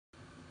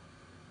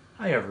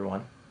Hi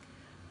everyone.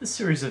 This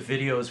series of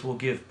videos will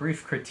give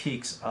brief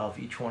critiques of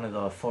each one of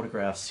the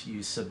photographs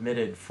you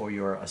submitted for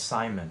your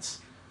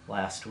assignments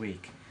last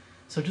week.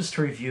 So just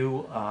to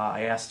review,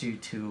 I asked you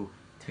to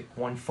take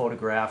one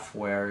photograph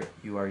where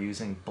you are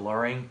using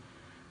blurring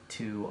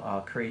to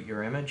create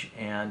your image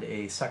and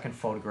a second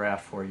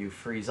photograph where you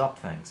freeze up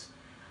things.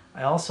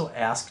 I also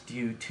asked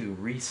you to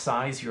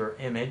resize your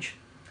image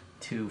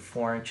to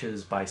 4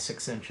 inches by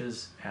 6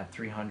 inches at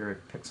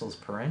 300 pixels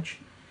per inch.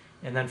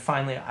 And then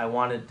finally, I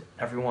wanted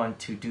everyone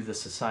to do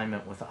this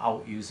assignment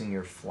without using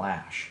your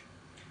flash.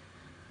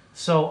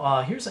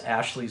 So here's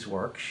Ashley's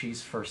work.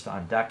 She's first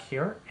on deck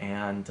here,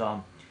 and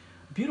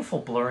beautiful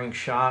blurring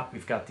shot.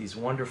 We've got these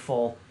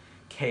wonderful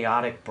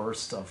chaotic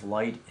bursts of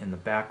light in the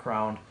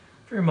background.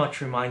 Very much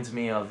reminds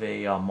me of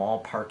a mall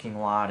parking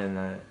lot in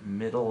the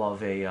middle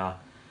of a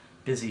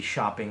busy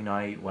shopping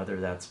night, whether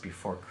that's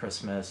before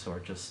Christmas or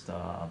just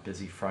a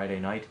busy Friday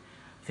night.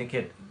 I think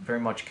it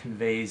very much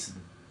conveys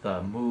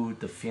the mood,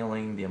 the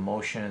feeling, the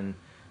emotion,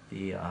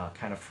 the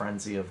kind of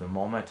frenzy of the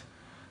moment.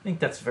 I think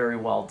that's very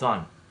well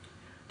done.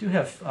 I do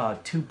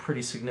have two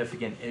pretty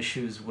significant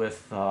issues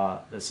with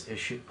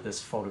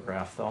this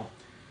photograph though.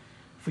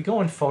 If we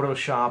go in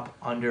Photoshop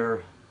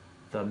under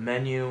the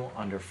menu,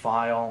 under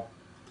File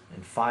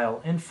and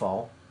File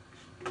Info,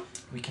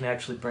 we can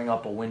actually bring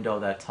up a window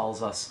that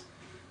tells us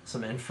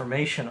some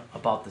information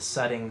about the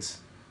settings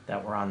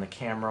that were on the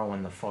camera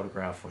when the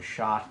photograph was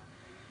shot.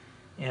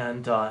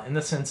 And in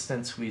this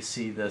instance, we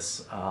see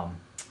this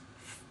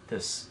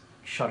this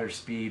shutter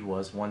speed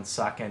was 1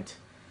 second.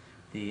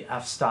 The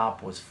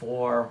f-stop was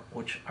 4,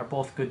 which are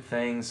both good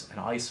things. An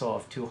ISO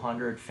of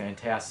 200,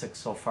 fantastic,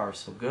 so far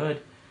so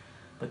good.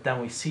 But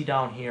then we see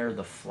down here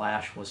the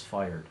flash was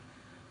fired.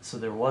 So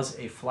there was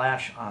a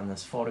flash on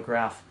this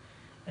photograph,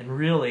 and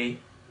really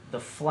the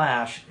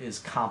flash is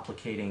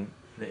complicating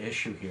the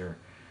issue here.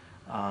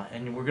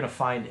 And we're going to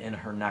find in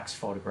her next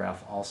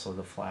photograph also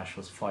the flash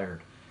was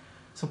fired.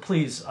 So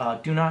please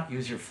do not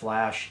use your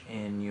flash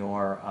in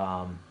your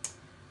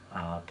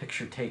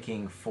picture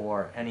taking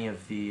for any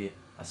of the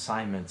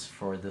assignments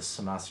for this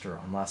semester,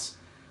 unless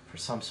for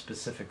some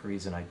specific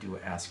reason I do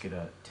ask you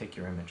to take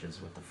your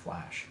images with the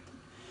flash.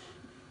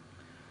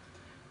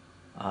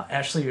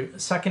 Ashley,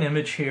 second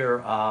image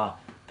here,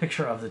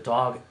 picture of the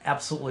dog.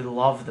 Absolutely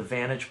love the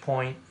vantage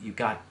point. You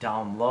got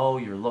down low,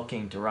 you're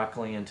looking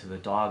directly into the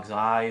dog's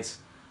eyes.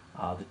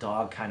 The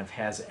dog kind of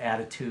has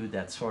attitude,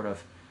 that sort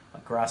of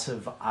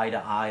aggressive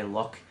eye-to-eye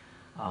look,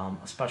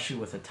 especially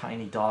with a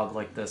tiny dog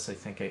like this. I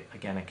think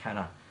again it kind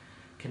of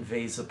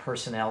conveys the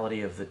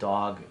personality of the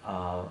dog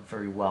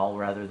very well,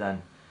 rather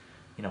than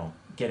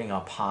getting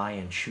up high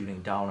and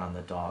shooting down on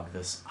the dog.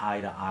 This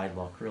eye-to-eye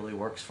look really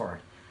works for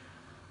it.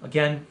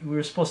 Again, we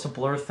were supposed to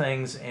blur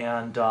things,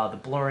 and the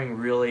blurring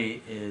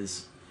really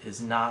is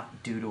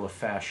not due to a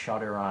fast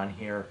shutter on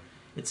here.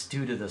 It's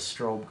due to the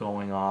strobe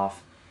going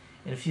off.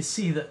 And if you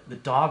see that the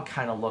dog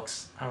kind of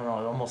looks, I don't know,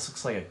 it almost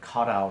looks like a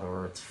cutout,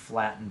 or it's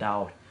flattened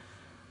out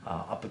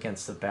up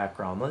against the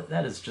background.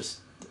 That is just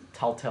a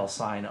telltale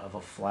sign of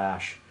a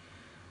flash.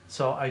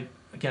 So I,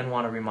 again,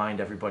 want to remind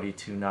everybody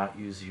to not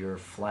use your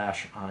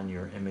flash on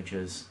your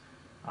images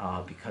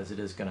because it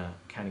is going to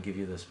kind of give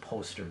you this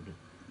postered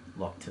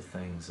look to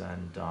things,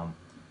 and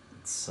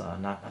it's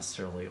not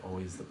necessarily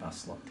always the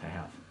best look to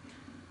have.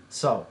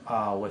 So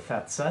with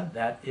that said,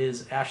 that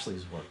is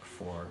Ashley's work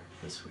for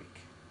this week.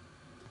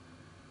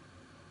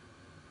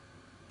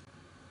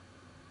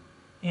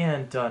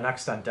 And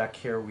next on deck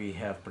here we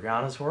have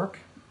Brianna's work.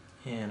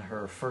 In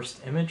her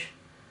first image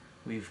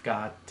we've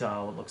got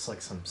what looks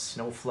like some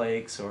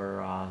snowflakes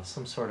or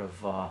some sort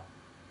of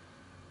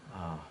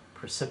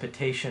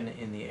precipitation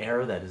in the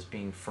air that is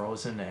being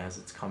frozen as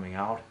it's coming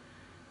out.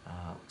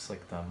 Looks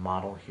like the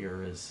model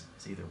here is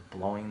either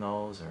blowing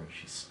those or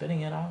she's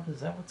spitting it out.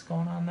 Is that what's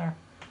going on there?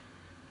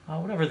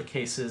 Whatever the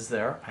case is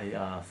there,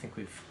 I think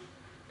we've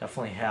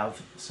definitely have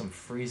some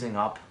freezing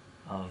up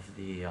of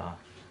the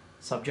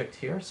subject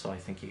here, so I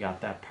think you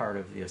got that part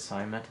of the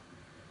assignment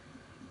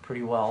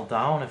pretty well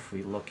down. If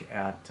we look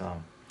at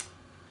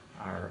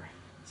our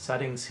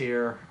settings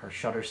here, our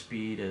shutter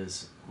speed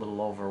is a little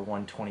over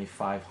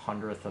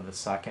 1/2500th of a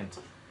second,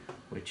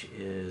 which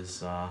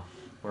is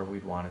where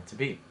we'd want it to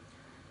be.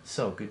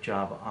 So good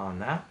job on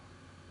that.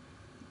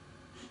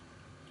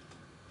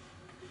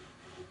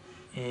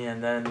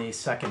 And then the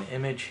second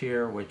image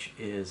here, which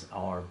is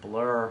our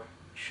blur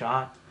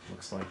shot.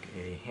 Looks like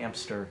a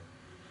hamster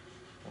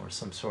or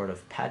some sort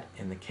of pet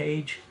in the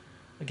cage.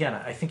 Again,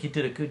 I think you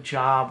did a good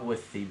job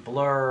with the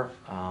blur.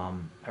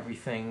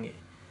 Everything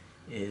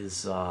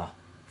is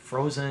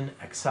frozen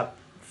except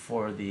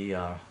for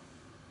the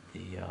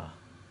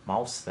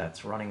mouse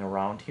that's running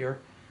around here.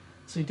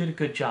 So you did a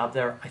good job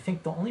there. I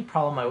think the only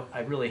problem I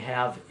really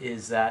have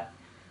is that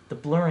the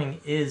blurring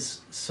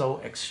is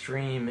so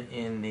extreme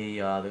in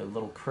the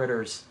little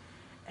critters'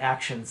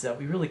 actions that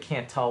we really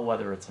can't tell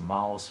whether it's a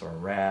mouse or a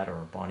rat or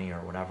a bunny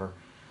or whatever.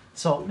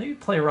 So maybe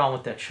play around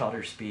with that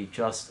shutter speed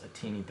just a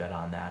teeny bit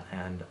on that,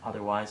 and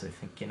otherwise I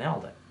think you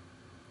nailed it.